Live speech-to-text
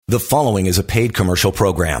The following is a paid commercial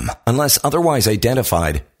program. Unless otherwise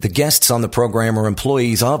identified, the guests on the program are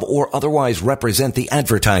employees of or otherwise represent the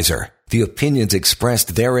advertiser. The opinions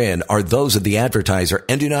expressed therein are those of the advertiser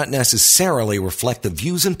and do not necessarily reflect the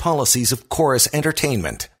views and policies of Chorus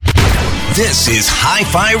Entertainment. This is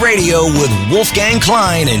Hi-Fi Radio with Wolfgang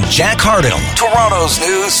Klein and Jack Hardill. Toronto's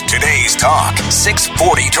news, today's talk,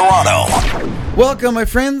 640 Toronto. Welcome, my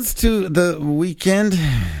friends, to the weekend.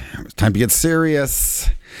 It's time to get serious.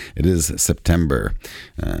 It is September.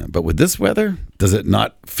 But with this weather, does it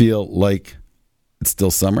not feel like it's still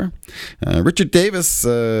summer? Richard Davis,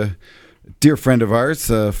 dear friend of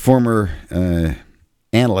ours, former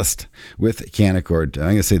analyst with Canaccord. I'm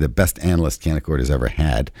going to say the best analyst Canaccord has ever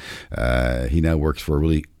had. He now works for a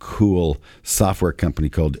really cool software company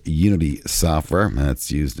called Unity Software. That's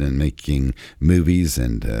used in making movies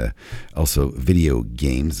and also video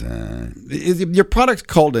games. Your product's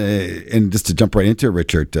called, and just to jump right into it,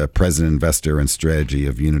 Richard, President, Investor, and Strategy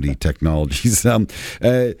of Unity Technologies.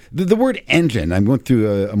 The word engine, I'm going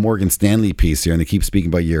through a Morgan Stanley piece here, and they keep speaking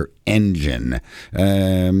about your engine.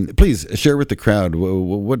 Please share with the crowd,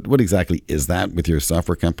 what exactly is that with your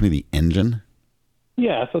software company, the engine?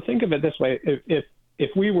 Yeah, so think of it this way. If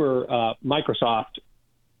we were Microsoft,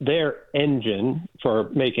 their engine for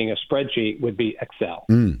making a spreadsheet would be Excel.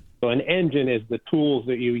 So an engine is the tools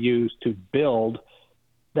that you use to build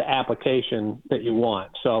the application that you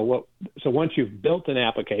want. So once you've built an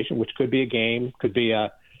application, which could be a game, could be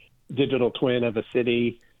a digital twin of a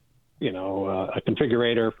city, a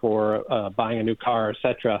configurator for buying a new car,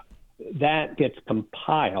 etc., that gets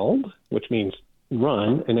compiled, which means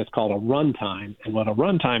run, and it's called a runtime. And what a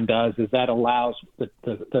runtime does is that allows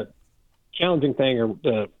the challenging thing or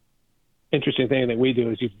the interesting thing that we do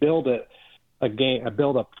is you build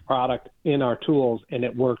build a product in our tools, and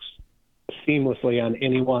it works seamlessly on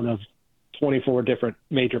any one of 24 different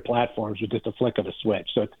major platforms with just a flick of a switch.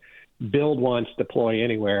 So it's build once, deploy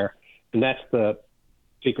anywhere, and that's the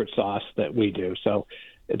secret sauce that we do. So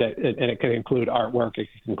and it can include artwork, it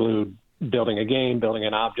can include building a game, building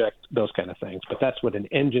an object, those kind of things. But that's what an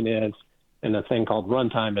engine is, and the thing called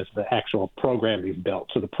runtime is the actual program you've built.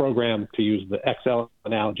 So the program, to use the Excel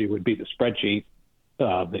analogy, would be the spreadsheet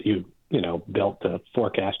that you built to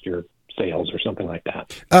forecast your sales or something like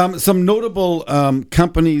that. Some notable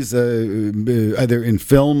companies, either in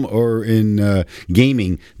film or in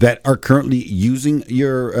gaming, that are currently using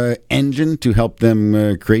your engine to help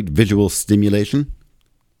them create visual stimulation?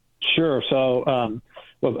 Sure. So, on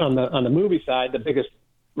the movie side, the biggest,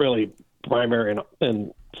 really primary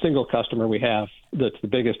and single customer we have that's the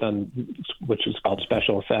biggest on, which is called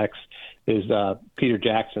special effects, is Peter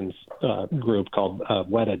Jackson's group called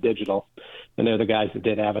Weta Digital, and they're the guys that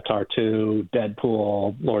did Avatar 2,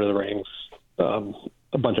 Deadpool, Lord of the Rings,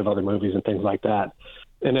 a bunch of other movies and things like that.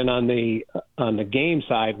 And then on the game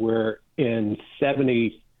side, we're in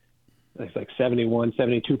 71,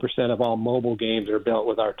 72% of all mobile games are built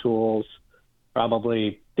with our tools.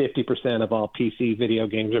 Probably 50% of all PC video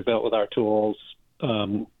games are built with our tools.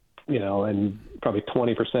 And probably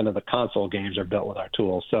 20% of the console games are built with our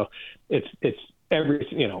tools. So it's every,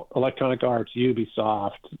 Electronic Arts,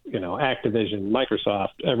 Ubisoft, Activision,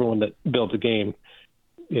 Microsoft, everyone that builds a game,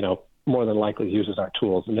 more than likely uses our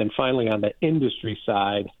tools. And then finally, on the industry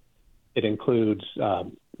side, it includes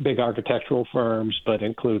big architectural firms, but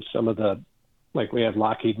includes some of we have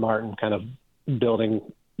Lockheed Martin kind of building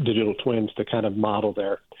digital twins to kind of model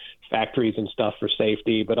their factories and stuff for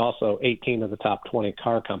safety, but also 18 of the top 20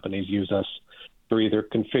 car companies use us for either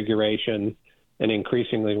configuration, and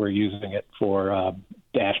increasingly we're using it for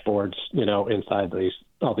dashboards, inside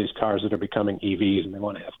all these cars that are becoming EVs, and they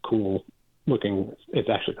want to have cool looking, it's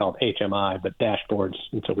actually called HMI, but dashboards,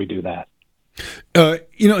 and so we do that.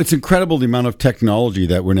 It's incredible the amount of technology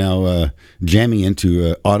that we're now jamming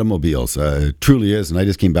into automobiles. It truly is. And I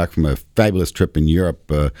just came back from a fabulous trip in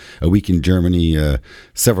Europe, a week in Germany,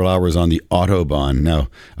 several hours on the Autobahn. Now,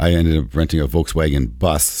 I ended up renting a Volkswagen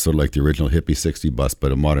bus, sort of like the original Hippie 60 bus,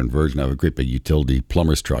 but a modern version of a great big utility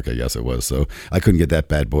plumber's truck, I guess it was. So I couldn't get that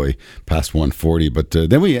bad boy past 140. But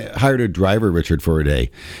then we hired a driver, Richard, for a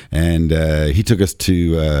day. And he took us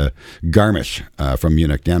to Garmisch, from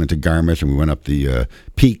Munich down into Garmisch, and we went up the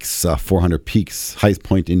peaks, 400 peaks, highest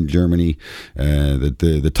point in Germany.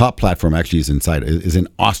 The top platform actually is in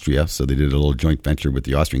Austria, so they did a little joint venture with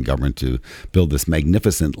the Austrian government to build this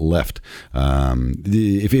magnificent lift.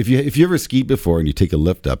 If you ever skied before and you take a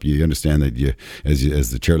lift up, you understand that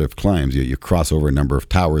as the chairlift climbs, you cross over a number of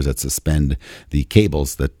towers that suspend the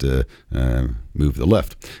cables that move the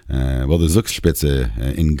lift. Well, the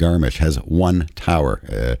Zugspitze in Garmisch has one tower.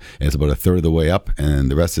 It's about a third of the way up, and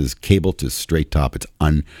the rest is cable to straight top. It's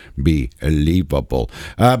unbelievable.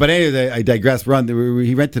 But anyway, I digress.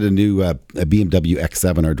 He rented a new a BMW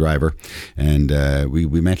X7, our driver, and we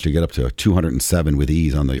managed to get up to 207 with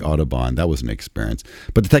ease on the Autobahn. That was an experience.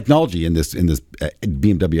 But the technology in this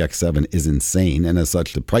BMW X7 is insane, and as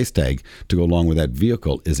such, the price tag to go along with that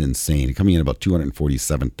vehicle is insane, coming in about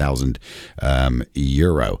 247,000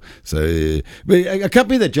 euro. So a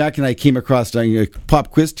company that Jack and I came across during a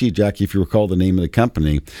pop quiz to you, Jackie, if you recall the name of the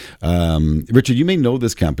company. Richard, you may know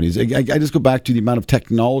this company. I just go back to the amount of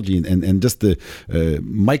technology and just the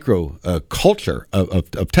micro culture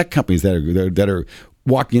of tech companies that are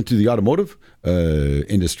walking into the automotive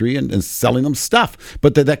industry and selling them stuff.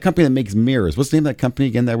 But that company that makes mirrors, what's the name of that company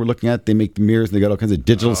again that we're looking at? They make mirrors and they got all kinds of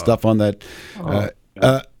digital stuff on that.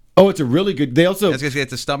 It's a really good. They also. I was going to say,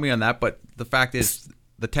 to stump me on that, but the fact is,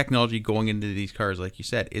 the technology going into these cars, like you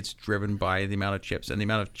said, it's driven by the amount of chips and the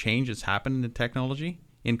amount of change that's happened in the technology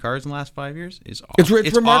in cars in the last 5 years is off. It's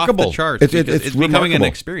remarkable. Off the charts. It's becoming an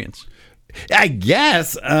experience. I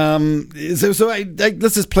guess. So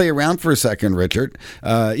let's just play around for a second, Richard.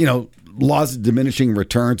 Laws of diminishing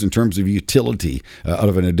returns in terms of utility out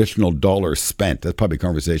of an additional dollar spent. That's probably a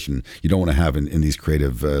conversation you don't want to have in these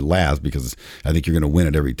creative labs, because I think you're going to win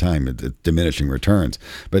it every time at diminishing returns.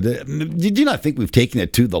 But did you not think we've taken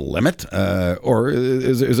it to the limit? Or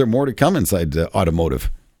is there more to come inside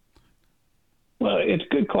automotive? Well, it's a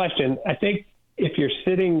good question. I think if you're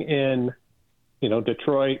sitting in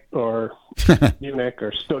Detroit or Munich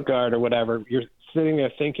or Stuttgart or whatever, you're sitting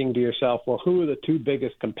there thinking to yourself, well, who are the two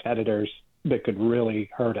biggest competitors that could really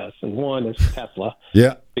hurt us? And one is Tesla,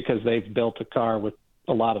 because they've built a car with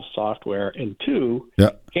a lot of software. And two,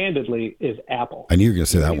 candidly, is Apple. I knew you were going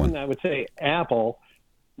to say that one. I would say Apple,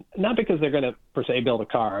 not because they're going to, per se, build a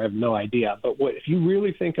car. I have no idea. But if you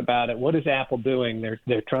really think about it, what is Apple doing?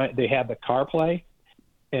 They're trying. They have the CarPlay.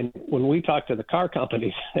 And when we talk to the car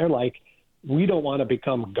companies, they're like, we don't want to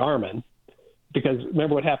become Garmin, because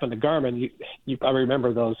remember what happened to Garmin? You probably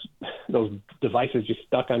remember those devices you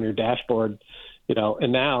stuck on your dashboard,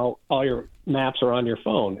 and now all your maps are on your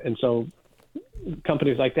phone. And so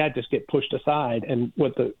companies like that just get pushed aside. And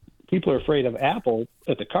what the people are afraid of Apple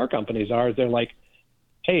at the car companies is they're like,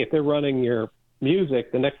 hey, if they're running your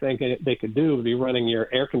music, the next thing they could do would be running your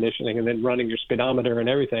air conditioning and then running your speedometer and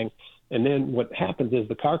everything. And then what happens is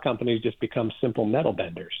the car companies just become simple metal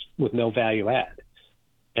benders with no value add.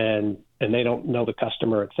 And they don't know the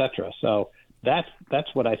customer, et cetera. So that's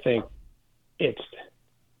what I think I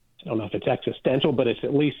don't know if it's existential, but it's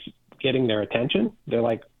at least getting their attention. They're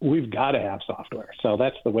like, we've got to have software. So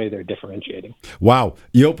that's the way they're differentiating. Wow.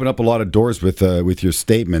 You open up a lot of doors with your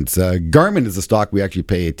statements. Garmin is a stock we actually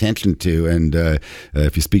pay attention to. And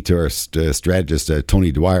if you speak to our strategist,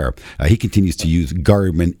 Tony Dwyer, he continues to use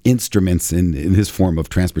Garmin instruments in his form of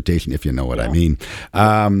transportation, if you know what I mean.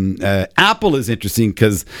 Apple is interesting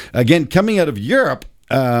because, again, coming out of Europe,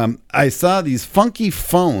 I saw these funky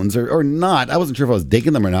phones, or not. I wasn't sure if I was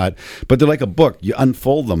digging them or not, but they're like a book. You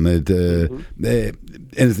unfold them. And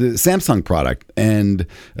it's a Samsung product. And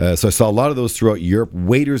so I saw a lot of those throughout Europe.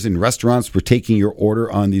 Waiters in restaurants were taking your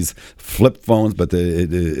order on these flip phones, but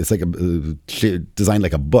it's like designed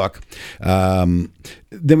like a book.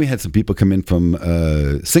 Then we had some people come in from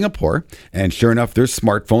Singapore, and sure enough, their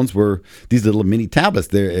smartphones were these little mini tablets.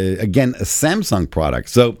 They're, again, a Samsung product.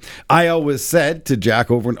 So I always said to Jack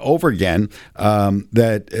over and over again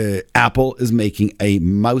that Apple is making a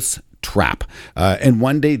mouse trap, and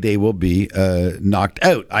one day they will be knocked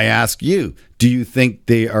out. I ask you, do you think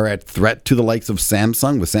they are at threat to the likes of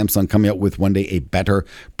Samsung, with Samsung coming out with one day a better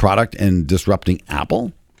product and disrupting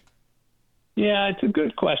Apple? Yeah, it's a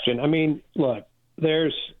good question. I mean, look,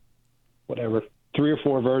 there's 3 or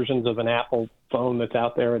 4 versions of an Apple phone that's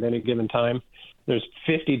out there at any given time. There's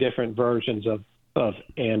 50 different versions of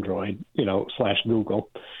Android, / Google,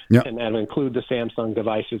 and that will include the Samsung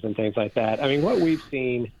devices and things like that. I mean, what we've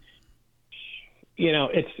seen,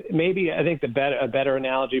 it's maybe, I think a better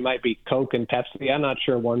analogy might be Coke and Pepsi. I'm not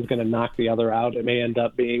sure one's going to knock the other out. It may end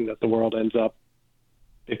up being that the world ends up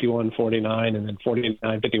 51-49 and then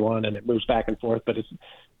 49-51, and it moves back and forth. But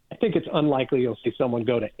I think it's unlikely you'll see someone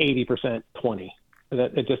go to 80%-20.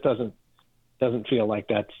 That it just doesn't feel like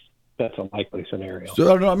that's a likely scenario.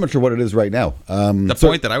 So I'm not sure what it is right now. The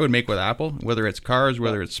point that I would make with Apple, whether it's cars,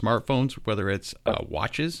 whether it's smartphones, whether it's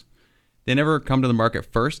watches, they never come to the market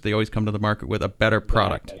first. They always come to the market with a better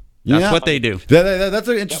product. That's what they do. That's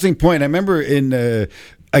an interesting point. I remember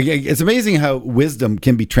it's amazing how wisdom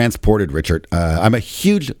can be transported, Richard. I'm a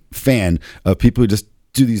huge fan of people who just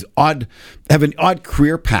do these have an odd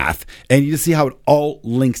career path, and you just see how it all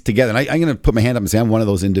links together. And I'm going to put my hand up and say I'm one of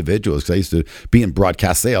those individuals, because I used to be in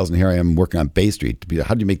broadcast sales, and here I am working on Bay Street.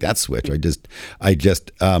 How do you make that switch? I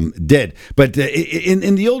just did. But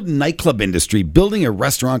in the old nightclub industry, building a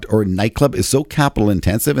restaurant or a nightclub is so capital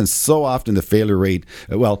intensive, and so often the failure rate,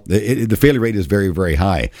 the failure rate is very, very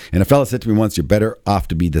high. And a fellow said to me once, you're better off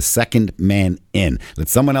to be the second man in. Let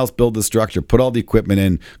someone else build the structure, put all the equipment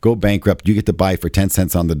in, go bankrupt. You get to buy for 10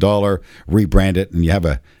 cents on the dollar, rebrand it, and you have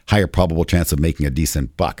a higher probable chance of making a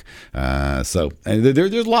decent buck. So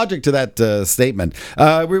there's logic to that statement.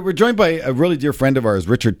 We're joined by a really dear friend of ours,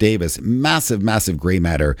 Richard Davis, massive gray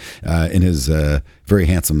matter in his very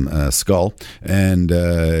handsome skull. And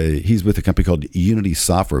he's with a company called Unity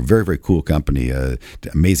Software, very, very cool company,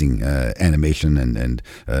 amazing animation and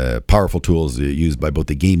powerful tools used by both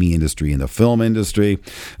the gaming industry and the film industry.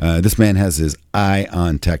 This man has his eye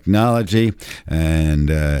on technology, and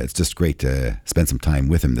it's just great to spend some time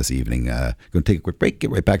with him this evening. Going to take a quick break, get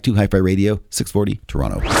right back to Hi-Fi Radio, 640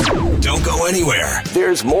 Toronto. Don't go anywhere.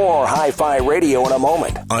 There's more Hi-Fi Radio in a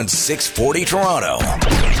moment on 640 Toronto.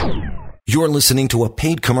 You're listening to a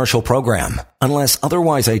paid commercial program. Unless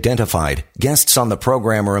otherwise identified, guests on the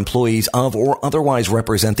program are employees of or otherwise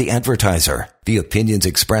represent the advertiser. The opinions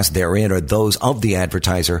expressed therein are those of the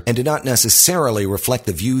advertiser and do not necessarily reflect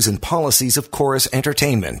the views and policies of Chorus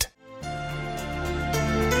Entertainment.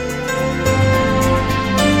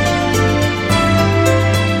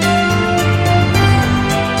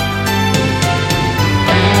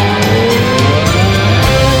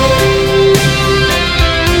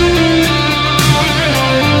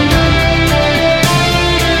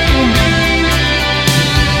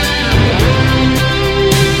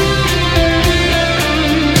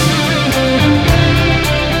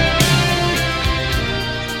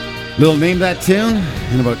 Little name that tune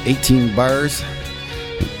in about 18 bars.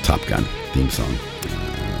 Top Gun theme song.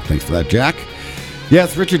 Thanks for that, Jack.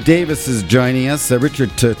 Yes, Richard Davis is joining us. Richard,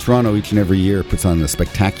 Toronto each and every year puts on a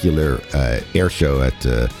spectacular air show at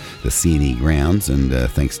the CNE grounds, and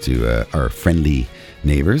thanks to our friendly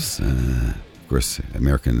neighbors, of course,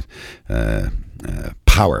 American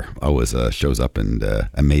Power always shows up and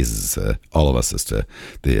amazes all of us as to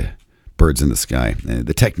the birds in the sky.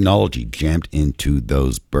 The technology jammed into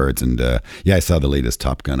those birds. And I saw the latest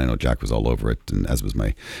Top Gun. I know Jack was all over it, and as was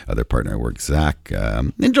my other partner at work, Zach.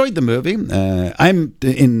 Enjoyed the movie. I'm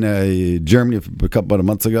in Germany about a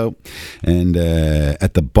month ago, and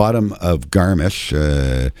at the bottom of Garmisch,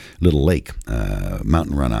 little lake,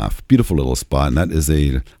 mountain runoff, beautiful little spot, and that is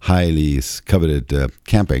a highly coveted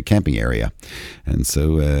camping area. And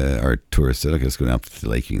so our tourist said, okay, let's go down to the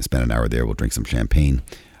lake. You can spend an hour there. We'll drink some champagne.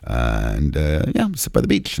 Sit by the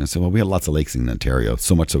beach. And I said, well, we have lots of lakes in Ontario,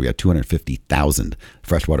 so much so we have 250,000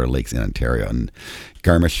 freshwater lakes in Ontario. And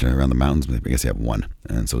Garmisch, around the mountains, I guess they have one.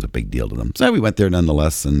 And so it's a big deal to them. So we went there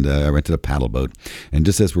nonetheless, and I rented a paddle boat. And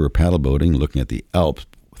just as we were paddle boating, looking at the Alps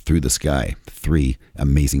through the sky, 3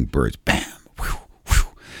 amazing birds, bam, whew, whew.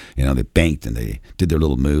 They banked and they did their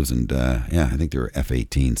little moves, and I think they were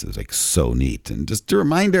F-18s. So it was like so neat. And just a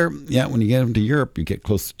reminder, when you get into Europe, you get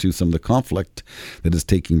close to some of the conflict that is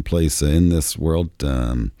taking place in this world.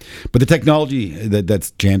 But the technology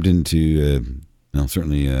that's jammed into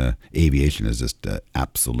certainly aviation is just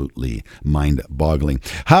absolutely mind-boggling.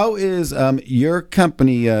 How is your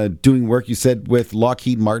company doing work, you said, with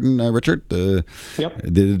Lockheed Martin, Richard? Yep.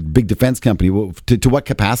 The big defense company. To what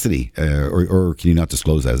capacity? Or can you not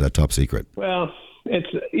disclose that? Is that top secret? Well, it's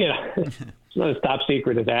it's not as top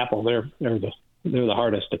secret as Apple. They're the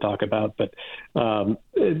hardest to talk about. But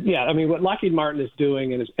what Lockheed Martin is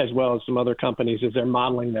doing, and as well as some other companies, is they're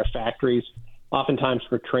modeling their factories, oftentimes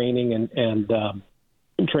for training and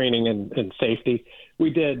safety.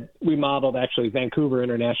 We modeled actually Vancouver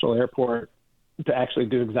International Airport to actually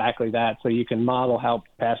do exactly that. So you can model how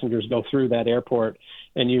passengers go through that airport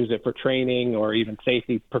and use it for training or even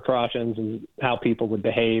safety precautions and how people would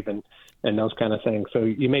behave and those kind of things. So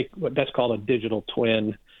you make that's called a digital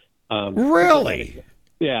twin. Really?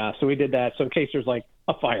 Yeah. So we did that. So in case there's like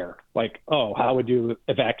a fire, how would you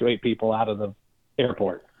evacuate people out of the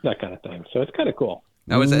airport? That kind of thing. So it's kind of cool.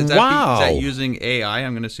 Now, is that using AI?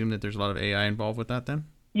 I'm going to assume that there's a lot of AI involved with that then?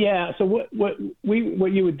 Yeah. So what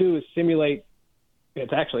you would do is simulate.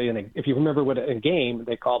 It's actually, if you remember what in game,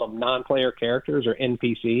 they call them non-player characters or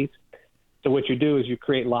NPCs. So what you do is you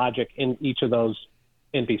create logic in each of those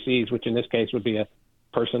NPCs, which in this case would be a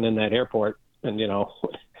person in that airport. And,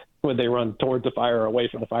 would they run towards the fire or away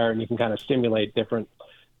from the fire? And you can kind of simulate different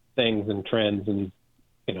things and trends and,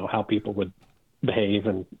 how people would behave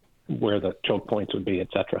and where the choke points would be,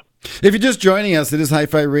 etc. If you're just joining us, it is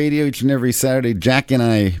Hi-Fi Radio each and every Saturday. Jack and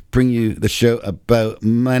I bring you the show about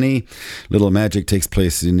money. Little magic takes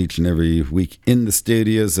place in each and every week in the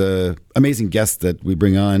studios. Amazing guests that we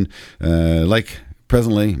bring on, like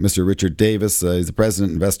presently Mr. Richard Davis. He's the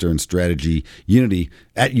president, investor, and strategy Unity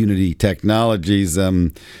at Unity Technologies.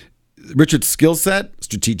 Richard's skill set: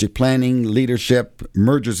 strategic planning, leadership,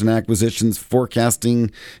 mergers and acquisitions, forecasting,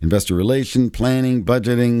 investor relation, planning,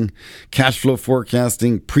 budgeting, cash flow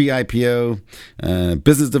forecasting, pre-IPO,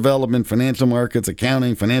 business development, financial markets,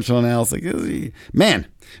 accounting, financial analysis. Man,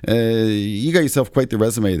 you got yourself quite the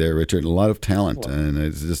resume there, Richard. A lot of talent, and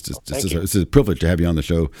it's a privilege to have you on the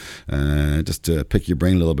show, just to pick your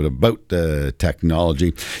brain a little bit about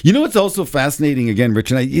technology. You know, it's also fascinating, again,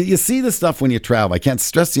 Richard, you see this stuff when you travel. I can't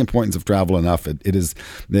stress the importance of travel enough. It is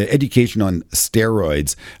the education on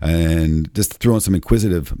steroids, and just throw in some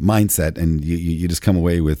inquisitive mindset, and you just come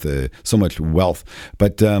away with so much wealth.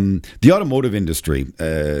 But the automotive industry,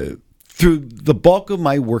 through the bulk of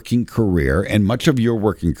my working career, and much of your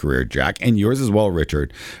working career, Jack, and yours as well,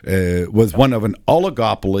 Richard, was one of an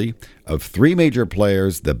oligopoly of three major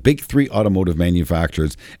players, the big three automotive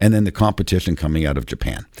manufacturers, and then the competition coming out of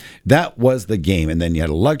Japan. That was the game. And then you had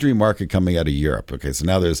a luxury market coming out of Europe. Okay, so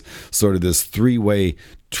now there's sort of this three-way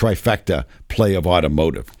trifecta play of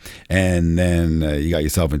automotive. And then you got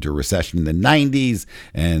yourself into a recession in the 90s,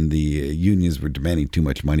 and the unions were demanding too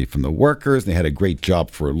much money from the workers. They had a great job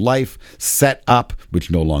for life set up, which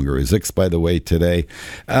no longer exists, by the way, today.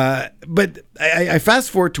 But I fast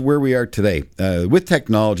forward to where we are today with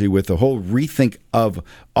technology, with the whole rethink of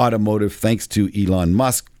automotive, thanks to Elon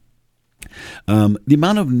Musk. The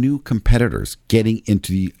amount of new competitors getting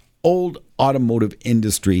into the old automotive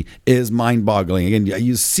industry is mind-boggling. Again,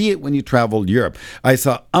 you see it when you travel Europe. I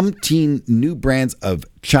saw umpteen new brands of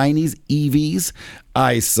Chinese EVs.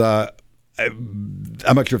 I saw,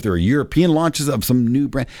 I'm not sure if there were European launches of some new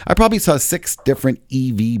brand. I probably saw 6 different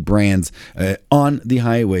EV brands on the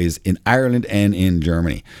highways in Ireland and in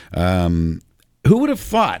Germany. Who would have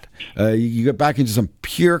thought you get back into some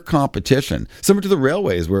pure competition, similar to the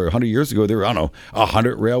railways, where 100 years ago there were,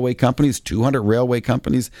 100 railway companies, 200 railway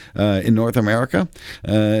companies in North America.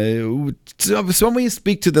 So when you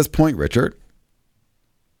speak to this point, Richard.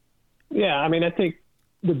 Yeah, I mean, I think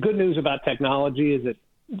the good news about technology is it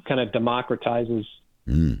kind of democratizes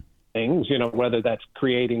things, whether that's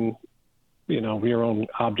creating, your own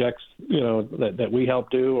objects, that we help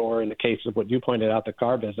do, or in the case of what you pointed out, the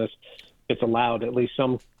car business, it's allowed at least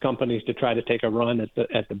some companies to try to take a run at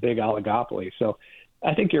the big oligopoly. So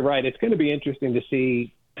I think you're right. It's going to be interesting to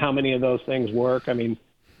see how many of those things work. I mean,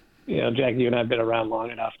 Jack, you and I have been around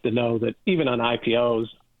long enough to know that even on IPOs,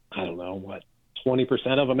 I don't know,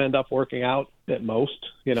 20% of them end up working out at most.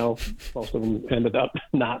 Most of them ended up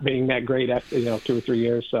not being that great after 2 or 3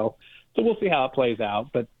 years. So we'll see how it plays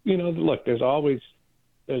out. But look, there's always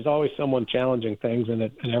someone challenging things, and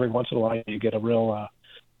every once in a while you get a real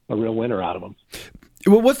winner out of them.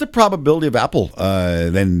 Well, what's the probability of Apple?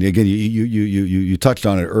 Then again, you touched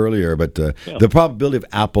on it earlier, but the probability of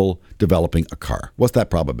Apple developing a car. What's that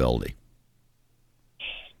probability?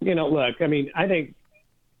 Look, I mean, I think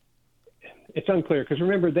it's unclear, because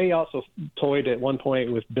remember, they also toyed at one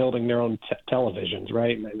point with building their own televisions,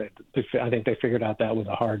 right? And I think they figured out that was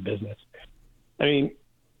a hard business. I mean,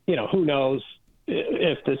 who knows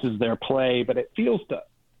if this is their play, but it feels to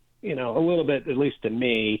a little bit, at least to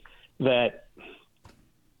me, that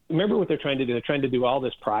remember what they're trying to do. They're trying to do all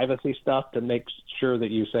this privacy stuff to make sure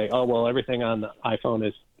that you say, oh, well, everything on the iPhone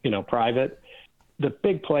is, private. The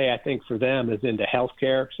big play, I think, for them is into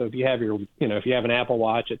healthcare. So if you have if you have an Apple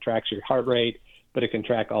Watch, it tracks your heart rate, but it can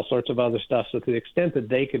track all sorts of other stuff. So to the extent that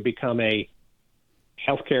they could become a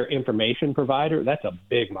healthcare information provider, that's a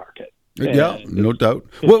big market. Yeah, no doubt.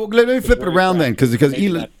 Well, let me flip it around then, because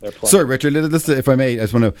Elon. Sorry, Richard. If I may, I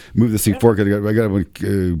just want to move this thing forward, because I got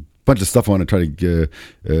a bunch of stuff I want to try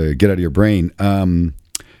to get out of your brain.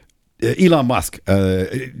 Elon Musk,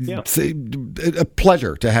 a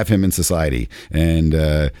pleasure to have him in society, and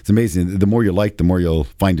it's amazing. The more you like, the more you'll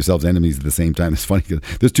find yourselves enemies at the same time. It's funny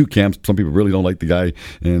because there's two camps. Some people really don't like the guy,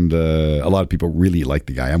 and a lot of people really like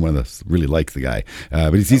the guy. I'm one of those really likes the guy,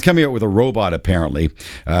 but he's coming out with a robot apparently,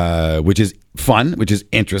 which is fun, which is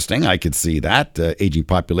interesting. I could see that. Aging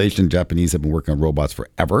population. Japanese have been working on robots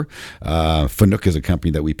forever. Fanuc is a company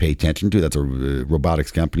that we pay attention to. That's a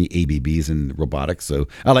robotics company, ABB's in robotics. So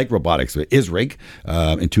I like robotics. ISRIG,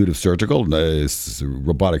 Intuitive Surgical,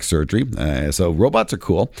 robotic surgery. So robots are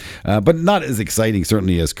cool, but not as exciting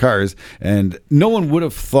certainly as cars. And no one would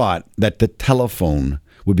have thought that the telephone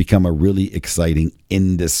would become a really exciting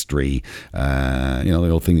industry. The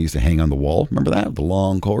old thing that used to hang on the wall. Remember that? The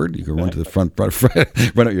long cord. You could run to the front,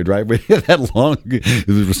 run out your driveway. That long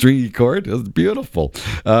stringy cord. It was beautiful.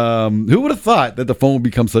 Who would have thought that the phone would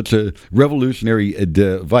become such a revolutionary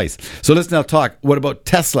device? So let's now talk. What about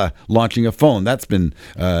Tesla launching a phone? That's been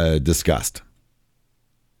discussed.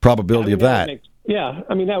 Probability of that.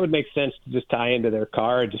 That would make sense to just tie into their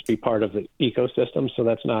car and just be part of the ecosystem. So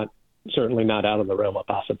that's certainly not out of the realm of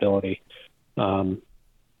possibility. I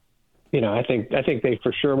think they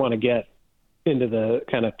for sure want to get into the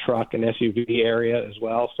kind of truck and SUV area as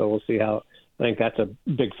well. So we'll see how. I think that's a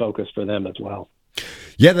big focus for them as well.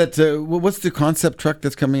 Yeah, what's the concept truck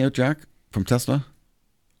that's coming out, Jack, from Tesla?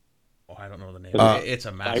 Oh, I don't know the name. It's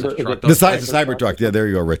a massive truck. The size of Cybertruck. Yeah, there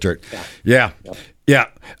you go, Richard. Yeah.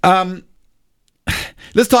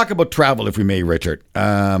 Let's talk about travel, if we may, Richard.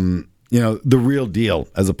 The real deal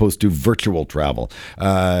as opposed to virtual travel.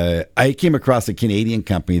 I came across a Canadian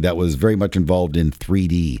company that was very much involved in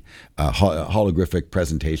 3D holographic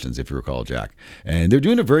presentations, if you recall, Jack. And they're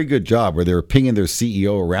doing a very good job where they're pinging their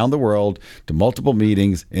CEO around the world to multiple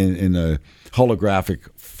meetings in a holographic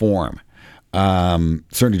form.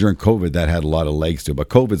 Certainly during COVID, that had a lot of legs to it, but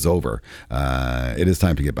COVID's over. It is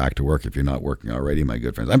time to get back to work if you're not working already, my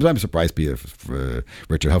good friends. I'm surprised,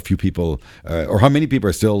 Richard, how few people or how many people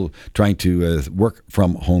are still trying to work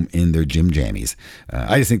from home in their gym jammies.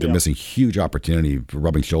 I just think they're missing huge opportunity for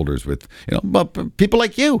rubbing shoulders with, people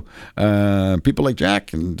like you, people like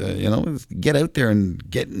Jack, and, get out there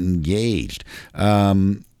and get engaged.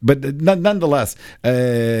 But nonetheless,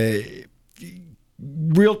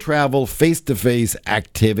 real travel, face-to-face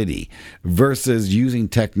activity versus using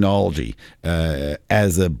technology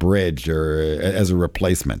as a bridge or as a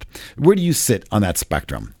replacement. Where do you sit on that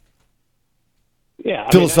spectrum? Yeah,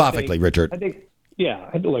 philosophically, Richard. I think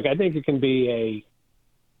it can be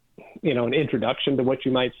an introduction to what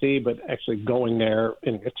you might see, but actually going there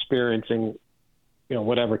and experiencing,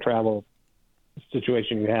 whatever travel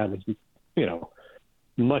situation you have is,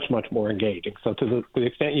 much, much more engaging. So to the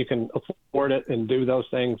extent you can afford it and do those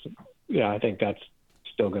things, I think that's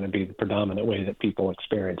still going to be the predominant way that people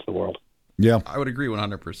experience the world. Yeah. I would agree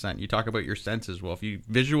 100%. You talk about your senses, Wolf.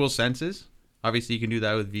 Visual senses, obviously you can do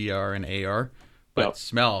that with VR and AR, but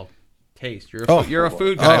smell, taste. You're a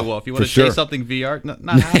food guy, Wolf. You want to taste something VR?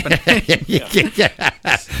 Not happening.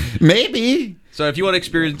 Maybe. So if you want to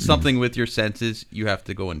experience something with your senses, you have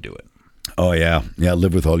to go and do it. Oh, yeah. Yeah,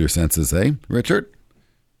 live with all your senses, eh, Richard?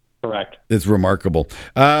 Correct. It's remarkable.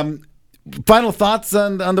 Final thoughts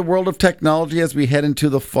on the world of technology as we head into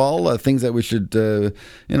the fall? Things that we should,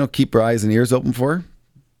 keep our eyes and ears open for?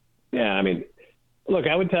 Yeah, look,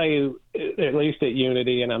 I would tell you, at least at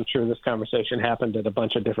Unity, and I'm sure this conversation happened at a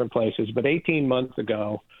bunch of different places, but 18 months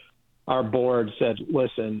ago, our board said,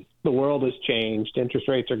 listen, the world has changed. Interest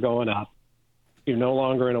rates are going up. You're no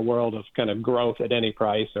longer in a world of kind of growth at any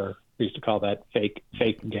price, or we used to call that fake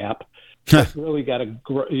gap. You really got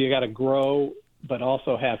to grow, but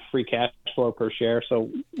also have free cash flow per share.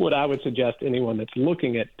 So what I would suggest anyone that's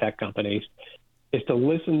looking at tech companies is to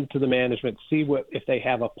listen to the management, see if they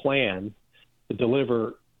have a plan to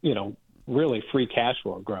deliver, really free cash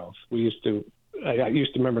flow growth. I used to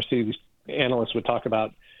remember see these analysts would talk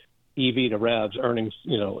about EV to revs, earnings,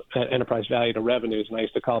 enterprise value to revenues, and I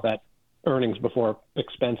used to call that earnings before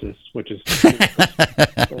expenses, which is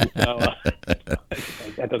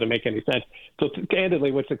that doesn't make any sense. So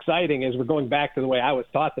candidly, what's exciting is we're going back to the way I was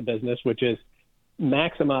taught the business, which is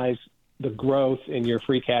maximize the growth in your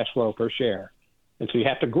free cash flow per share. And so you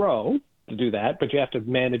have to grow to do that, but you have to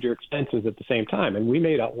manage your expenses at the same time. And we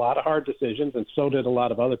made a lot of hard decisions, and so did a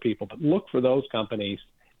lot of other people. But look for those companies,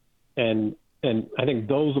 and I think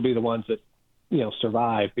those will be the ones that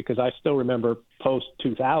survive, because I still remember post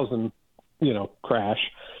 2000 crash,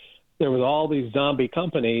 there was all these zombie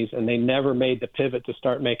companies, and they never made the pivot to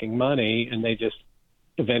start making money, and they just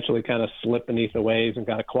eventually kind of slipped beneath the waves and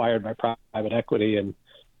got acquired by private equity, and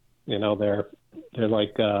they're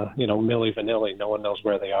like Milli Vanilli. No one knows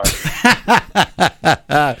where they are.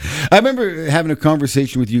 I remember having a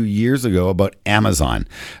conversation with you years ago about Amazon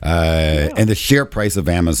and the share price of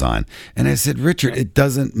Amazon. And I said, Richard, it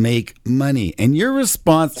doesn't make money. And your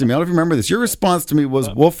response to me, I don't know if you remember this, your response to me was,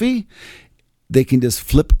 Wolfie, they can just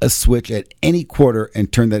flip a switch at any quarter and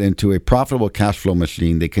turn that into a profitable cash flow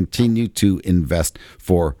machine. They continue to invest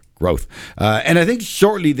for growth. And I think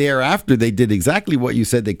shortly thereafter, they did exactly what you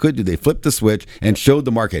said they could do. They flipped the switch and showed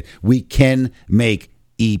the market, we can make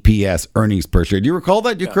EPS, earnings per share. Do you recall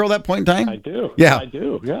that? Do you recall that point in time? I do. Yeah. I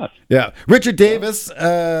do, yes. Yeah. Richard Davis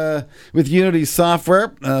with Unity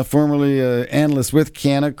Software, formerly analyst with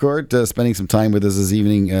Canaccord, spending some time with us this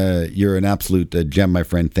evening. You're an absolute gem, my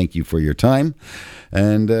friend. Thank you for your time.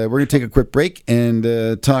 And we're going to take a quick break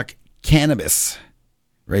and talk cannabis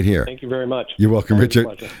right here. Thank you very much. You're welcome,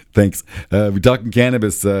 Richard. Thanks. We're talking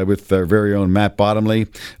cannabis with our very own Matt Bottomley,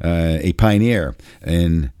 a pioneer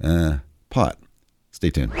in pot. Stay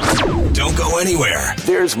tuned. Don't go anywhere.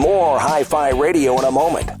 There's more Hi-Fi Radio in a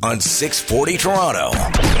moment on 640 Toronto.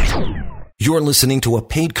 You're listening to a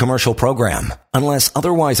paid commercial program. Unless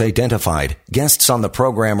otherwise identified, guests on the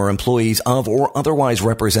program are employees of or otherwise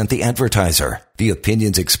represent the advertiser. The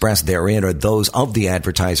opinions expressed therein are those of the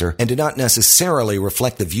advertiser and do not necessarily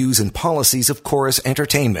reflect the views and policies of Chorus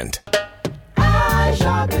Entertainment. I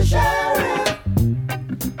shot the sheriff,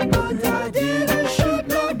 but I didn't shoot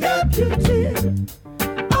no deputy.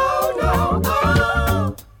 Oh no,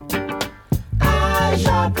 oh, I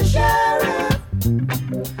shot the sheriff,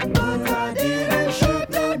 but I didn't shoot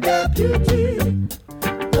no deputy.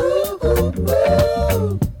 Ooh, ooh,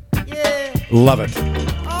 ooh, yeah. Love it.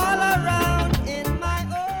 All around in my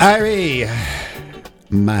own. Irie,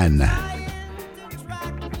 man.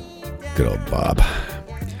 Good old Bob.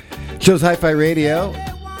 Show's Hi-Fi Radio,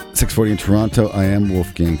 640 in Toronto. I am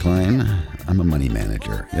Wolfgang Klein. I'm a money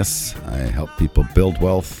manager. Yes, I help people build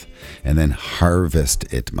wealth and then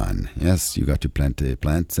harvest it, man. Yes, you got to plant the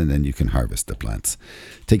plants and then you can harvest the plants.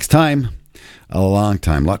 Takes time, a long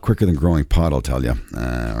time, a lot quicker than growing pot, I'll tell you,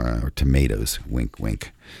 or tomatoes. Wink,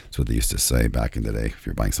 wink. That's what they used to say back in the day. If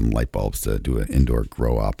you're buying some light bulbs to do an indoor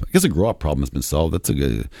grow up, I guess a grow up problem has been solved. That's a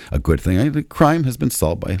good thing. I think crime has been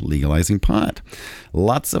solved by legalizing pot.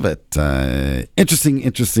 Lots of it. Interesting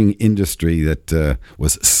industry that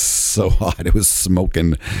was so hot. It was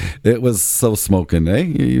smoking. It was so smoking.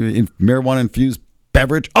 Marijuana infused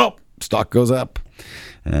beverage. Oh, stock goes up.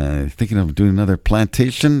 Thinking of doing another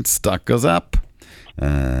plantation. Stock goes up,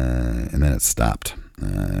 and then it stopped.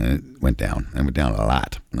 It went down a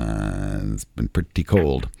lot. It's been pretty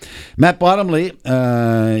cold. Matt Bottomley,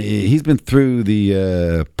 he's been through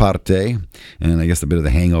the party and I guess a bit of the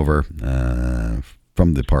hangover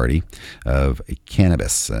from the party of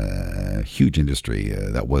cannabis, huge industry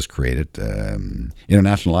that was created.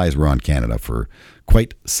 International eyes were on Canada for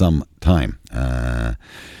quite some time.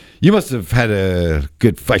 You must have had a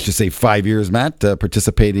good, I should say, 5 years, Matt,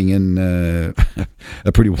 participating in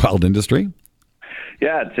a pretty wild industry.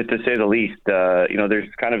 Yeah, to say the least. There's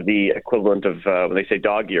kind of the equivalent of when they say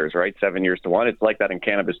dog years, right? 7 years to one. It's like that in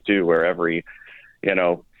cannabis too, where every, 2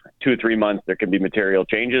 or 3 months there can be material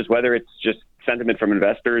changes, whether it's just sentiment from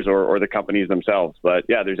investors or the companies themselves. But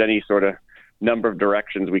yeah, there's any sort of number of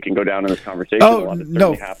directions we can go down in this conversation. Oh,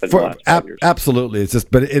 no, absolutely. It's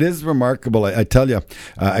just, but it is remarkable. I tell you,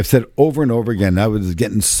 I've said over and over again, I was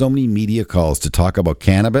getting so many media calls to talk about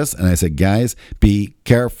cannabis. And I said, guys, be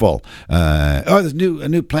careful. There's a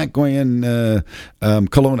new plant going in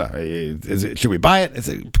Kelowna. Should we buy it? I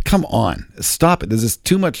said, come on, stop it. There's just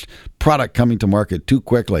too much product coming to market too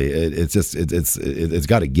quickly. It's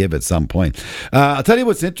got to give at some point. I'll tell you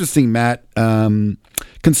what's interesting, Matt.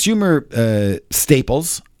 Consumer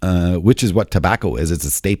staples, which is what tobacco is. It's a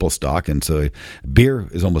staple stock, and so beer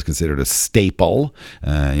is almost considered a staple.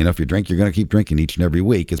 If you drink, you're going to keep drinking each and every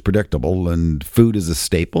week. It's predictable, and food is a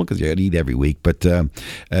staple because you got to eat every week. But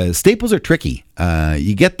staples are tricky.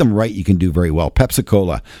 You get them right, you can do very well.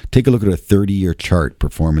 Pepsi-Cola, take a look at a 30-year chart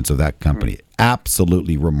performance of that company.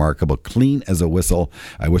 Absolutely remarkable, clean as a whistle.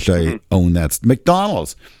 I wish I owned that.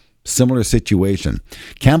 McDonald's. Similar situation.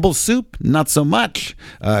 Campbell's Soup, not so much.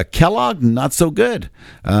 Kellogg, not so good.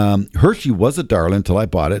 Hershey was a darling until I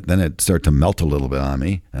bought it. Then it started to melt a little bit on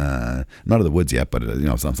me. Not of the woods yet, but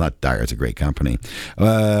it's not dire. It's a great company.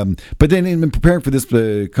 But then in preparing for this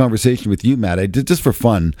conversation with you, Matt, I did just for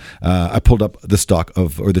fun. I pulled up the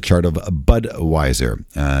the chart of Budweiser.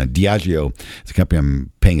 Diageo is a company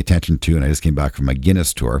I'm paying attention to, and I just came back from my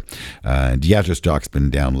Guinness tour. Diageo stock's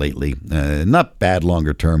been down lately. Not bad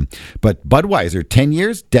longer term. But Budweiser, 10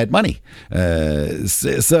 years, dead money.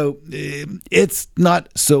 So it's not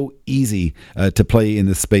so easy to play in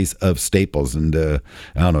the space of staples. And I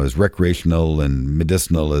don't know, as recreational and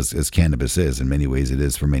medicinal as cannabis is, in many ways it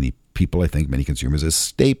is for many people, I think, many consumers, a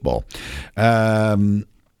staple. Where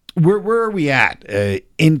are we at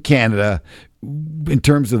in Canada in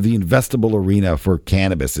terms of the investable arena for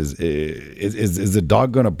cannabis? Is the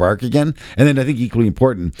dog going to bark again? And then I think equally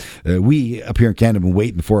important, we up here in Canada have been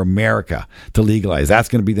waiting for America to legalize. That's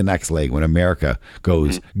going to be the next leg when America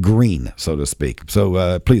goes green, so to speak.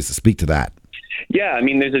 So please speak to that. Yeah, I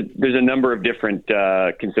mean, there's a number of different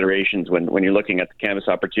considerations when you're looking at the cannabis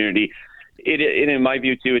opportunity. In my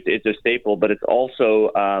view, too, it's a staple, but it's also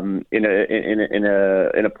in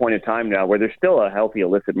a point of time now where there's still a healthy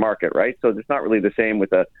illicit market, right? So it's not really the same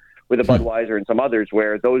with a Budweiser and some others,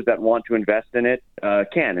 where those that want to invest in it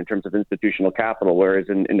can, in terms of institutional capital, whereas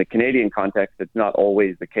in the Canadian context, it's not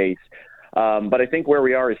always the case. But I think where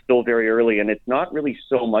we are is still very early, and it's not really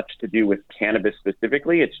so much to do with cannabis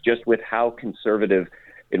specifically. It's just with how conservative,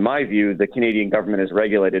 in my view, the Canadian government has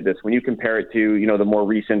regulated this. When you compare it to, the more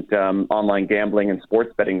recent online gambling and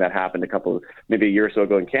sports betting that happened maybe a year or so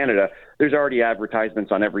ago in Canada, there's already advertisements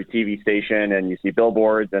on every TV station, and you see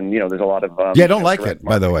billboards, and there's a lot of I don't like it.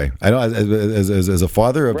 By the way, I don't. As a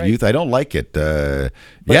father of youth, I don't like it.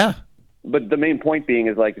 But the main point being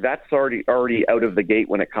is that's already out of the gate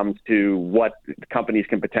when it comes to what companies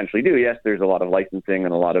can potentially do. Yes, there's a lot of licensing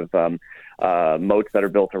and a lot of moats that are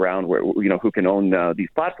built around where who can own these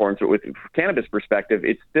platforms. But with cannabis perspective,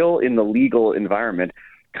 it's still in the legal environment,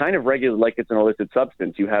 kind of regulated like it's an illicit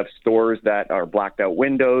substance. You have stores that are blacked out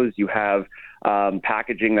windows. You have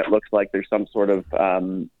packaging that looks like there's some sort of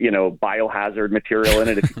biohazard material in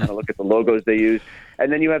it if you kind of look at the logos they use.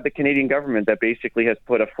 And then you have the Canadian government that basically has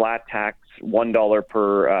put a flat tax, $1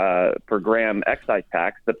 per gram excise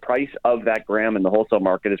tax. The price of that gram in the wholesale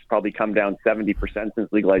market has probably come down 70%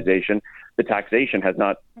 since legalization. The taxation has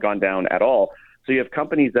not gone down at all. So you have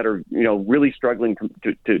companies that are, really struggling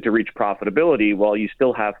to reach profitability, while you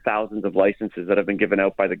still have thousands of licenses that have been given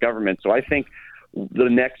out by the government. So I think the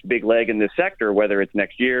next big leg in this sector, whether it's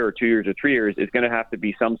next year or 2 years or 3 years, is going to have to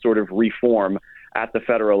be some sort of reform at the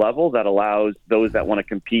federal level that allows those that want to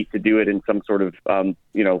compete to do it in some sort of,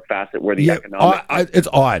 facet where the economic... It's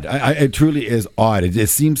odd. It truly is odd. It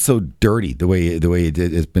seems so dirty the way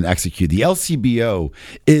it's been executed. The LCBO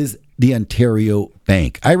is the Ontario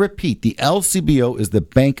Bank. I repeat, the LCBO is the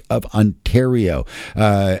Bank of Ontario.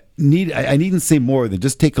 I needn't say more than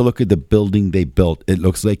just take a look at the building they built. It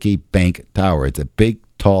looks like a bank tower. It's a big,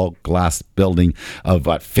 tall glass building of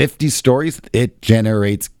about 50 stories. It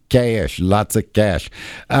generates cash, lots of cash.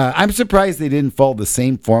 I'm surprised they didn't follow the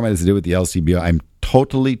same format as they did with the LCBO. I'm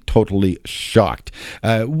totally shocked.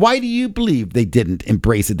 Why do you believe they didn't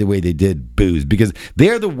embrace it the way they did booze? Because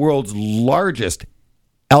they're the world's largest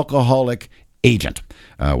alcoholic agent.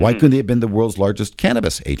 Why couldn't they have been the world's largest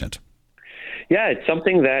cannabis agent? Yeah, it's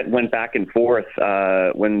something that went back and forth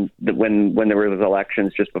when there were those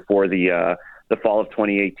elections just before the fall of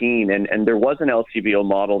 2018, and there was an LCBO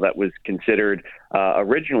model that was considered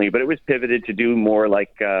originally, but it was pivoted to do more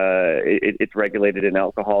like it's regulated in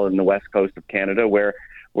alcohol in the west coast of Canada, where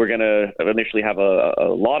we're going to initially have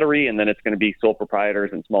a lottery, and then it's going to be sole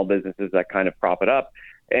proprietors and small businesses that kind of prop it up.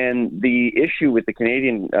 And the issue with the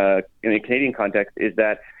Canadian, in the Canadian context, is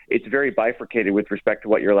that it's very bifurcated with respect to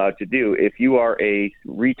what you're allowed to do. If you are a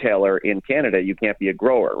retailer in Canada, you can't be a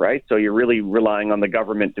grower, right? So you're really relying on the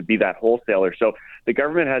government to be that wholesaler. So the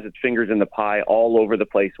government has its fingers in the pie all over the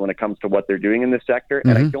place when it comes to what they're doing in this sector. Mm-hmm.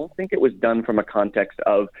 And I don't think it was done from a context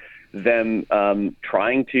of them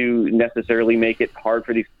trying to necessarily make it hard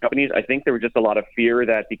for these companies. I think there was just a lot of fear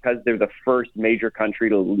that because they're the first major country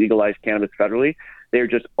to legalize cannabis federally, they're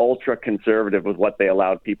just ultra conservative with what they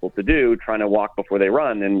allowed people to do, trying to walk before they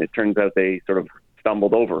run. And it turns out they sort of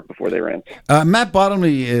stumbled over before they ran. Matt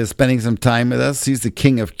Bottomley is spending some time with us. He's the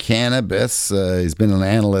king of cannabis. He's been an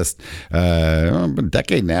analyst a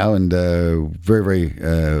decade now, and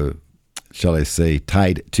very shall I say,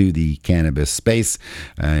 tied to the cannabis space.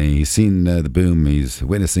 He's seen the boom. He's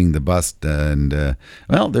witnessing the bust. And,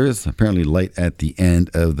 there is apparently light at the end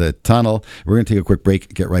of the tunnel. We're going to take a quick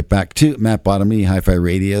break, get right back to Matt Bottomley, Hi-Fi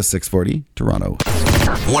Radio, 640, Toronto.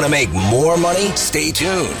 Want to make more money? Stay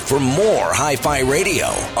tuned for more Hi-Fi Radio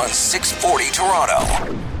on 640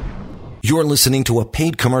 Toronto. You're listening to a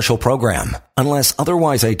paid commercial program. Unless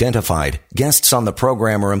otherwise identified, guests on the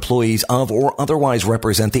program are employees of or otherwise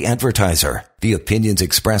represent the advertiser. The opinions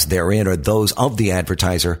expressed therein are those of the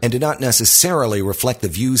advertiser and do not necessarily reflect the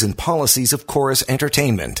views and policies of Chorus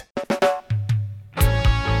Entertainment.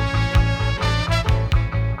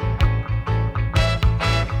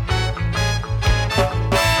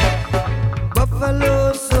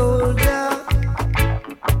 Buffalo soldier,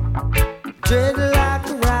 dread like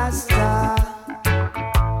a rasta.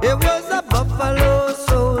 It was a buffalo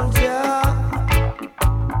soldier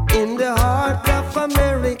in the heart of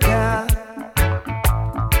America,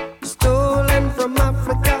 stolen from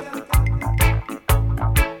Africa,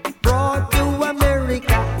 brought to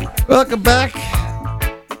America. Welcome back.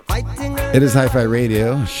 It is Hi-Fi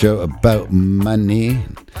Radio, show about money.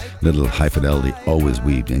 Little high fidelity always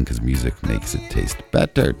weaved in because music makes it taste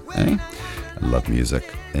better. Eh? Love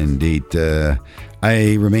music. Indeed.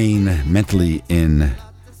 I remain mentally in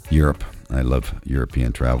Europe. I love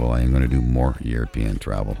European travel. I am going to do more European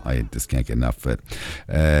travel. I just can't get enough of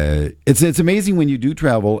it. It's amazing when you do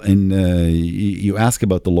travel and you ask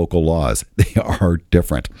about the local laws. They are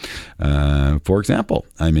different. For example,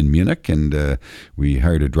 I'm in Munich and we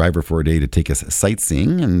hired a driver for a day to take us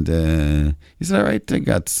sightseeing. And he said, all right, I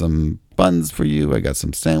got some buns for you. I got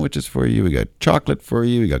some sandwiches for you. We got chocolate for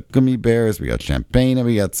you. We got gummy bears. We got champagne and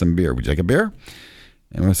we got some beer. Would you like a beer?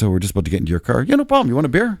 And so we're just about to get into your car. Yeah, no problem. You want a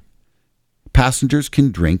beer? Passengers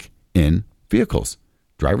can drink in vehicles.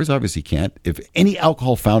 Drivers obviously can't. If any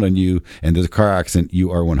alcohol found on you and there's a car accident,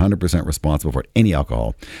 you are 100% responsible for any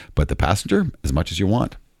alcohol. But the passenger, as much as you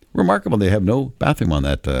want. Remarkable. They have no bathroom on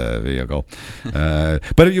that vehicle.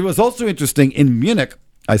 But it was also interesting. In Munich,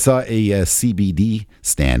 I saw a CBD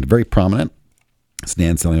stand, very prominent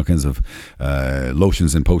stand selling all kinds of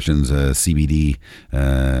lotions and potions, CBD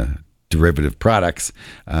derivative products.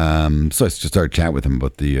 So I just started chatting with him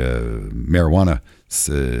about the marijuana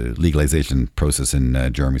legalization process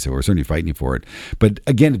in Germany. So we're certainly fighting for it. But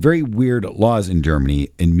again, very weird laws in Germany.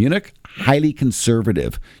 In Munich, highly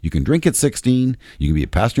conservative. You can drink at 16. You can be a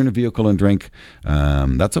passenger in a vehicle and drink.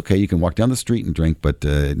 That's okay. You can walk down the street and drink, but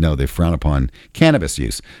no, they frown upon cannabis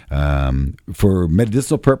use. For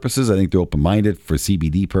medicinal purposes, I think they're open-minded. For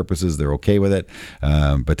CBD purposes, they're okay with it.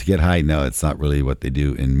 But to get high, no, it's not really what they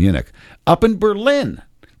do in Munich. Up in Berlin,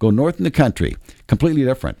 go north in the country, completely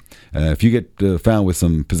different. If you get found with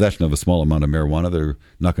some possession of a small amount of marijuana, they're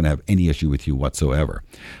not going to have any issue with you whatsoever.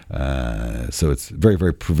 So it's very,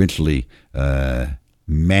 very provincially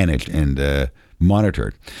managed and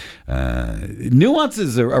monitored.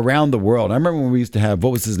 Nuances around the world. I remember when we used to have,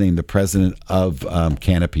 what was his name, the president of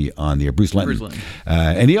Canopy on the Bruce Linton.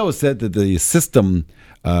 And he always said that the system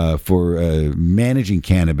for managing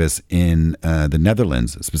cannabis in the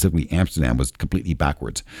Netherlands, specifically Amsterdam, was completely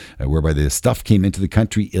backwards, whereby the stuff came into the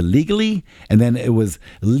country illegally and then it was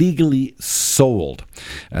legally sold.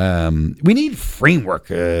 We need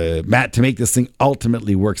framework, Matt, to make this thing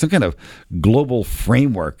ultimately work. Some kind of global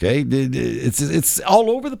framework. It's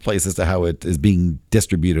all over the place as to how it is being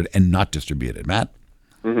distributed and not distributed. Matt?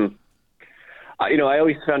 Mm-hmm. I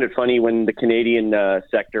always found it funny when the Canadian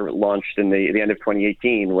sector launched in the end of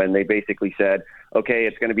 2018, when they basically said, okay,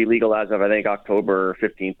 it's going to be legal as of, I think, October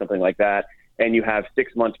 15th, something like that. And you have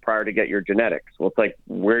 6 months prior to get your genetics. Well, it's like,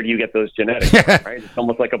 where do you get those genetics? Right? It's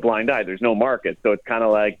almost like a blind eye. There's no market. So it's kind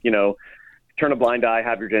of like, turn a blind eye,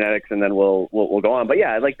 have your genetics, and then we'll go on. But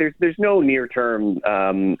yeah, like there's no near term,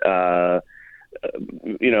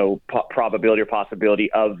 probability or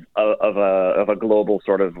possibility of a global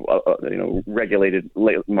sort of regulated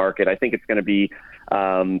market. I think it's going to be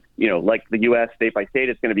like the U.S. state by state.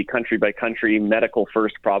 It's going to be country by country, medical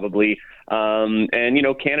first probably.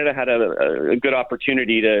 Canada had a good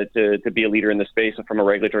opportunity to be a leader in the space from a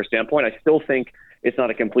regulatory standpoint. I still think it's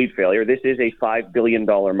not a complete failure. This is a $5 billion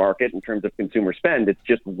market in terms of consumer spend. It's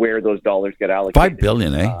just where those dollars get allocated. $5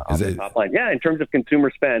 billion, eh? On the top line. Yeah, in terms of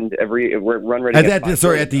consumer spend, we're run rating at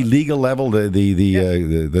the legal level,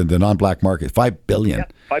 the non-black market, $5 billion. Yeah,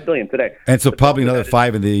 $5 billion today. And so probably another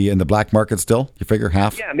 $5 in the black market still. You figure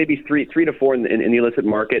half? Yeah, maybe three to four in the illicit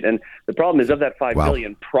market. And the problem is, of that $5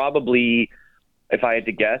 billion, probably, if I had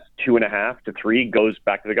to guess, 2.5 to 3 goes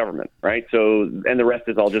back to the government, right? So, and the rest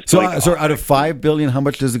is all just. So out of $5 billion, how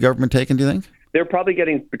much does the government take in, do you think? They're probably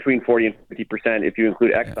getting between 40 and 50% if you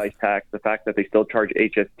include excise tax, the fact that they still charge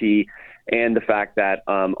HST, and the fact that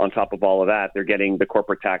on top of all of that, they're getting the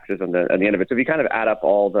corporate taxes on the end of it. So if you kind of add up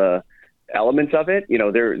all the elements of it,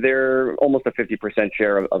 they're almost a 50%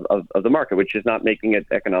 share of the market, which is not making it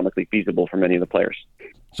economically feasible for many of the players.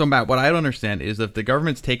 So, Matt, what I don't understand is if the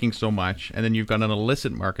government's taking so much and then you've got an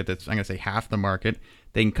illicit market that's, I'm going to say, half the market,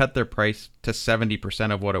 they can cut their price to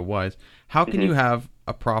 70% of what it was. How can you have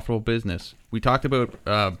a profitable business? We talked about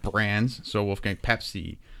brands, so Wolfgang,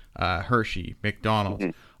 Pepsi, Hershey, McDonald's.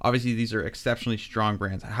 Obviously, these are exceptionally strong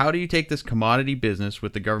brands. How do you take this commodity business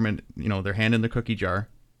with the government, their hand in the cookie jar,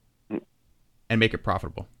 and make it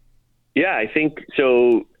profitable? Yeah, I think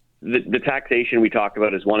so. The taxation we talked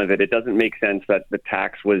about is one of it. It doesn't make sense that the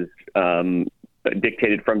tax was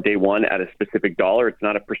dictated from day one at a specific dollar. It's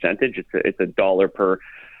not a percentage. It's a dollar per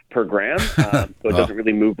gram. So it doesn't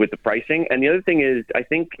really move with the pricing. And the other thing is, I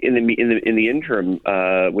think in the interim,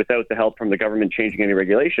 without the help from the government changing any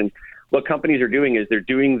regulations, what companies are doing is they're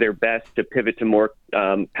doing their best to pivot to more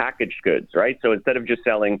packaged goods, right? So instead of just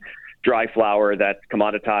selling dry flower that's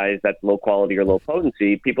commoditized, that's low quality or low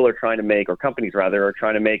potency, people are trying to make, or companies rather, are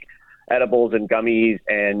trying to make edibles and gummies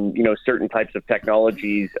and, certain types of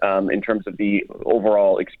technologies in terms of the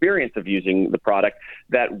overall experience of using the product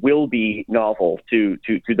that will be novel to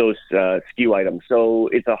those SKU items. So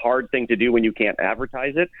it's a hard thing to do when you can't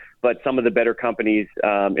advertise it. But some of the better companies,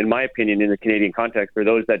 in my opinion, in the Canadian context, are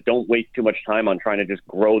those that don't waste too much time on trying to just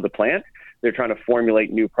grow the plant. They're trying to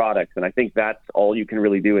formulate new products, and I think that's all you can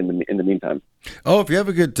really do in the meantime. Oh, if you have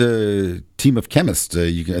a good team of chemists, I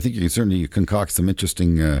think you can certainly concoct some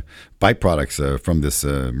interesting byproducts from this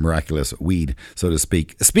miraculous weed, so to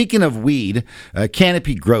speak. Speaking of weed,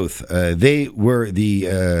 Canopy Growth, they were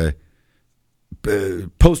the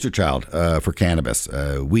poster child for cannabis.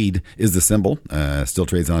 Weed is the symbol. Still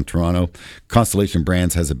trades on Toronto. Constellation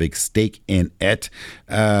Brands has a big stake in it.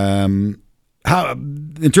 How,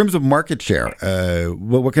 in terms of market share,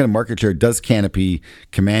 what kind of market share does Canopy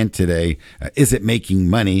command today? Is it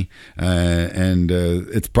making money, and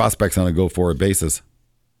its prospects on a go-forward basis?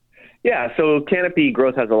 Yeah, so Canopy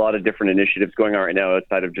Growth has a lot of different initiatives going on right now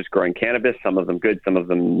outside of just growing cannabis. Some of them good, some of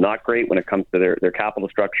them not great when it comes to their capital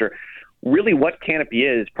structure. Really what Canopy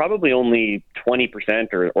is, probably only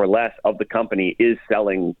 20% or less of the company is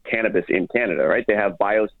selling cannabis in Canada, right? They have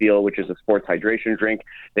BioSteel, which is a sports hydration drink.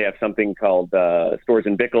 They have something called Stores &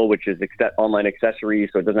 Bickle, which is online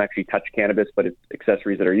accessories, so it doesn't actually touch cannabis, but it's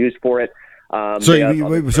accessories that are used for it.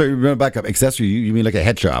 Sorry, back up. Accessory, you mean like a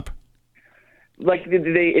head shop? Like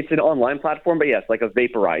it's an online platform, but yes, like a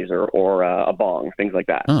vaporizer or a bong, things like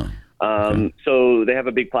that. Oh. Okay. So they have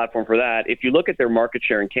a big platform for that. If you look at their market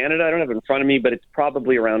share in Canada, I don't have it in front of me, but it's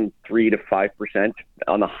probably around 3 to 5%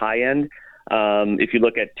 on the high end. If you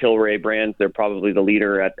look at Tilray brands, they're probably the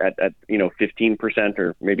leader at 15%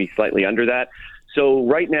 or maybe slightly under that. So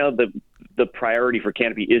right now, the priority for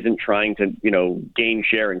Canopy isn't trying to, gain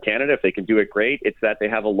share in Canada. If they can do it, great. It's that they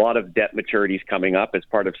have a lot of debt maturities coming up as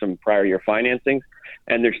part of some prior year financings,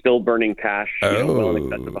 and they're still burning cash well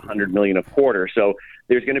in excess of $100 million a quarter. So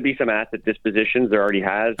there's going to be some asset dispositions. There already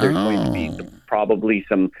has. There's going to be probably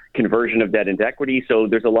some conversion of debt into equity. So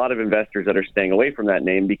there's a lot of investors that are staying away from that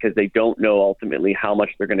name because they don't know ultimately how much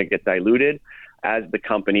they're going to get diluted as the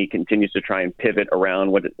company continues to try and pivot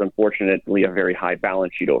around what is unfortunately a very high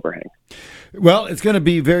balance sheet overhang. Well, it's going to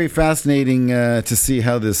be very fascinating to see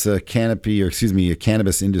how this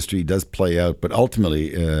cannabis industry does play out. But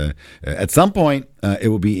ultimately, at some point, it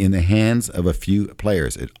will be in the hands of a few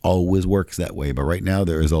players. It always works that way. But right now,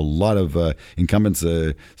 there is a lot of incumbents,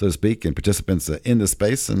 so to speak, and participants in the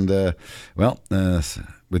space. And,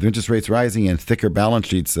 with interest rates rising and thicker balance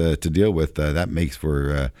sheets to deal with, that makes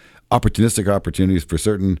for opportunistic opportunities for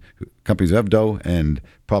certain companies who have dough and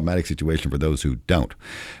problematic situation for those who don't.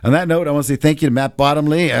 On that note, I want to say thank you to Matt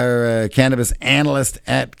Bottomley, our cannabis analyst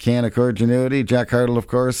at Canaccord Genuity. Jack Hardill, of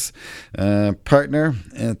course, partner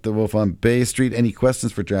at the Wolf on Bay Street. Any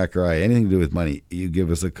questions for Jack or I? Anything to do with money, you give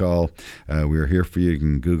us a call. We're here for you. You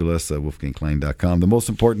can Google us at wolfgangklein.com. The most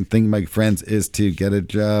important thing, my friends, is to get a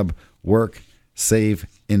job, work, save,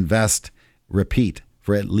 invest, repeat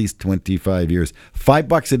for at least 25 years.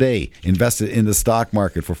 $5 a day invested in the stock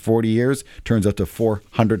market for 40 years turns out to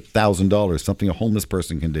 $400,000, something a homeless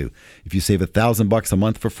person can do. If you save $1,000 a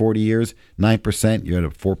month for 40 years, 9%, you're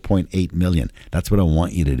at $4.8 million. That's what I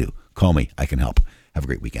want you to do. Call me. I can help. Have a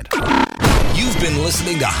great weekend. You've been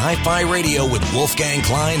listening to Hi-Fi Radio with Wolfgang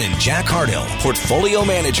Klein and Jack Hardill, portfolio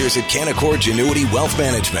managers at Canaccord Genuity Wealth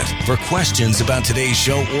Management. For questions about today's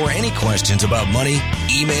show or any questions about money,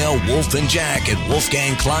 email Wolf and Jack at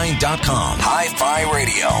wolfgangklein.com. Hi-Fi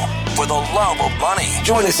Radio, for the love of money.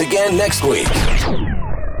 Join us again next week.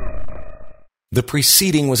 The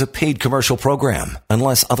preceding was a paid commercial program.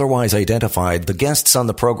 Unless otherwise identified, the guests on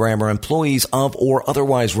the program are employees of or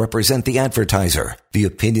otherwise represent the advertiser. The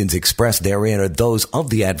opinions expressed therein are those of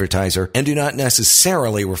the advertiser and do not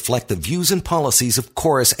necessarily reflect the views and policies of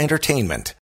Chorus Entertainment.